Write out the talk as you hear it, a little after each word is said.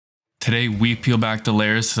Today, we peel back the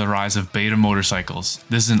layers to the rise of beta motorcycles.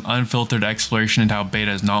 This is an unfiltered exploration into how beta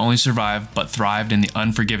has not only survived, but thrived in the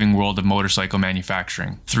unforgiving world of motorcycle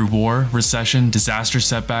manufacturing. Through war, recession, disaster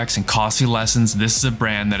setbacks, and costly lessons, this is a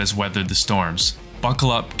brand that has weathered the storms. Buckle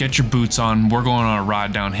up, get your boots on, we're going on a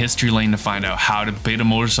ride down history lane to find out how did beta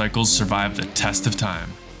motorcycles survive the test of time.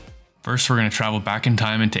 First, we're going to travel back in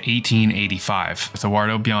time into 1885, with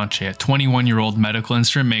Eduardo Bianchi, a 21-year-old medical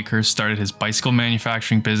instrument maker, started his bicycle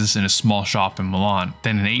manufacturing business in a small shop in Milan.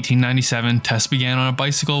 Then in 1897, tests began on a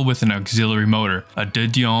bicycle with an auxiliary motor. A de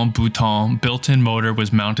Dion Bouton built-in motor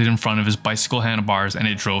was mounted in front of his bicycle handlebars and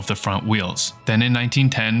it drove the front wheels. Then in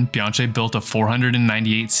 1910, Bianchi built a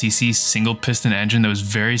 498cc single-piston engine that was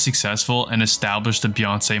very successful and established the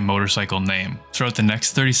Bianchi motorcycle name. Throughout the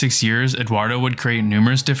next 36 years, Eduardo would create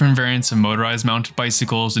numerous different variants of motorized mounted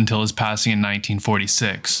bicycles until his passing in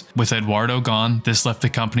 1946. With Eduardo gone, this left the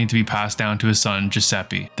company to be passed down to his son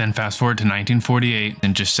Giuseppe. Then fast forward to 1948,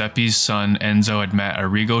 and Giuseppe's son Enzo had met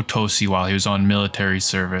Arrigo Tosi while he was on military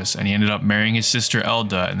service, and he ended up marrying his sister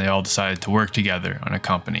Elda, and they all decided to work together on a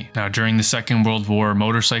company. Now, during the Second World War,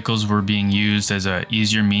 motorcycles were being used as an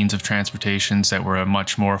easier means of transportation that were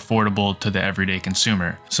much more affordable to the everyday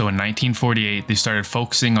consumer. So in 1948, they started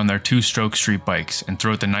focusing on their two-stroke street bikes, and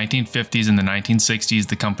throughout the 1950s and the 1960s,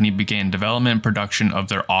 the company began development and production of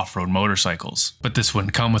their off-road motorcycles. But this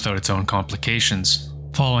wouldn't come without its own complications.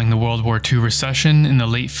 Following the World War II recession, in the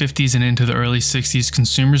late 50s and into the early 60s,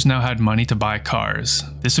 consumers now had money to buy cars.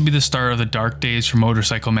 This would be the start of the dark days for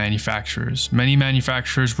motorcycle manufacturers. Many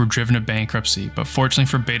manufacturers were driven to bankruptcy, but fortunately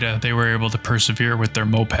for Beta, they were able to persevere with their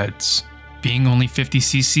mopeds. Being only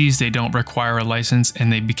 50ccs, they don't require a license,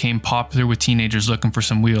 and they became popular with teenagers looking for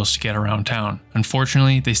some wheels to get around town.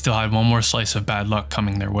 Unfortunately, they still had one more slice of bad luck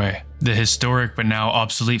coming their way. The historic but now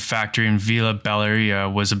obsolete factory in Villa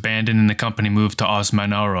Balleria was abandoned and the company moved to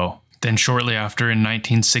Osmanoro. Then shortly after, in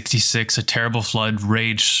 1966, a terrible flood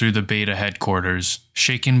raged through the Beta headquarters.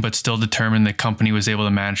 Shaken but still determined, the company was able to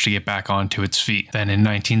manage to get back onto its feet. Then in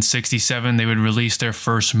 1967, they would release their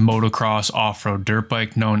first motocross off-road dirt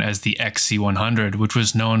bike known as the XC100, which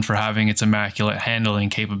was known for having its immaculate handling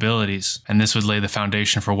capabilities, and this would lay the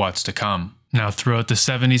foundation for what's to come. Now, throughout the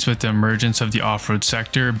 70s, with the emergence of the off-road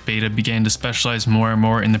sector, Beta began to specialize more and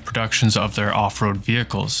more in the productions of their off-road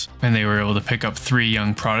vehicles, and they were able to pick up three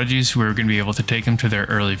young prodigies who were going to be able to take them to their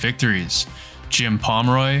early victories: Jim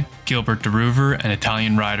Pomeroy, Gilbert DeRuver, and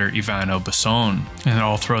Italian rider Ivano Bassone. And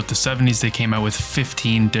all throughout the 70s, they came out with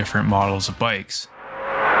 15 different models of bikes.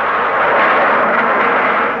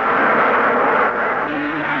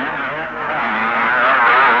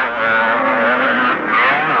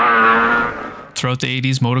 Throughout the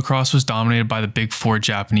 80s, motocross was dominated by the big four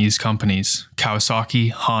Japanese companies: Kawasaki,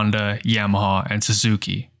 Honda, Yamaha, and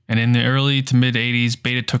Suzuki. And in the early to mid 80s,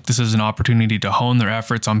 Beta took this as an opportunity to hone their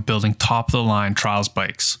efforts on building top-of-the-line trials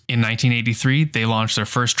bikes. In 1983, they launched their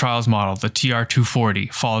first trials model, the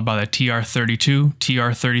TR240, followed by the TR32,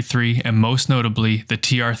 TR33, and most notably, the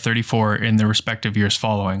TR34 in their respective years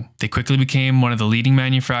following. They quickly became one of the leading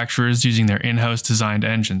manufacturers using their in-house designed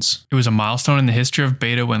engines. It was a milestone in the history of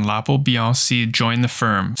Beta when Lapo Bianchi joined the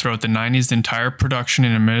firm. Throughout the 90s, the entire production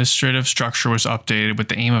and administrative structure was updated with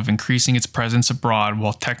the aim of increasing its presence abroad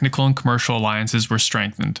while technical and commercial alliances were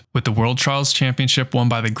strengthened. With the World Trials Championship won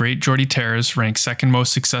by the great Jordi Terres, ranked second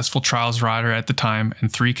most successful trials rider at the time,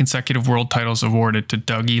 and 3 consecutive world titles awarded to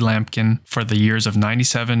Dougie Lampkin for the years of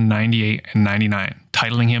 97, 98, and 99,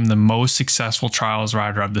 titling him the most successful trials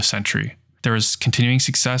rider of the century. There was continuing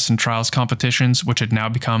success in trials competitions, which had now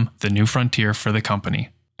become the new frontier for the company.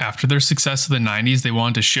 After their success of the 90s, they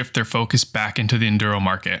wanted to shift their focus back into the Enduro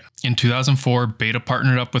market. In 2004, Beta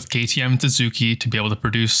partnered up with KTM and Suzuki to be able to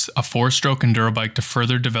produce a 4-stroke Enduro bike to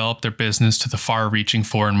further develop their business to the far-reaching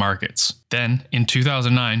foreign markets. Then, in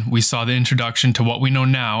 2009, we saw the introduction to what we know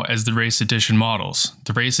now as the Race Edition models.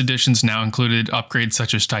 The Race Editions now included upgrades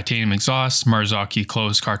such as titanium exhaust, Marzocchi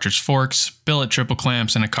closed cartridge forks, billet triple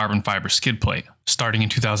clamps, and a carbon fiber skid plate. Starting in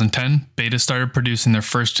 2010, Beta started producing their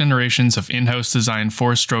first generations of in-house designed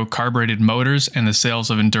 4-stroke carbureted motors, and the sales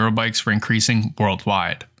of Enduro bikes were increasing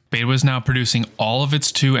worldwide. Beta was now producing all of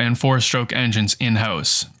its 2- and 4-stroke engines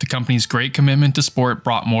in-house. The company's great commitment to sport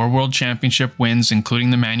brought more world championship wins, including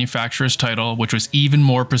the manufacturer's title, which was even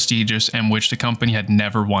more prestigious and which the company had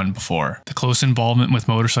never won before. The close involvement with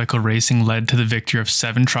motorcycle racing led to the victory of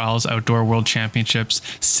 7 Trials Outdoor World Championships,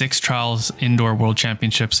 6 Trials Indoor World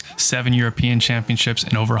Championships, 7 European Championships,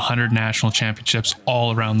 and over 100 national championships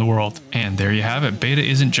all around the world. And there you have it. Beta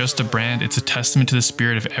isn't just a brand, it's a testament to the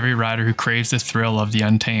spirit of every rider who craves the thrill of the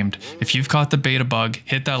untamed. tamed. If you've caught the beta bug,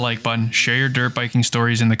 hit that like button, share your dirt biking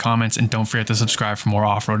stories in the comments, and don't forget to subscribe for more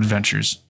off-road adventures.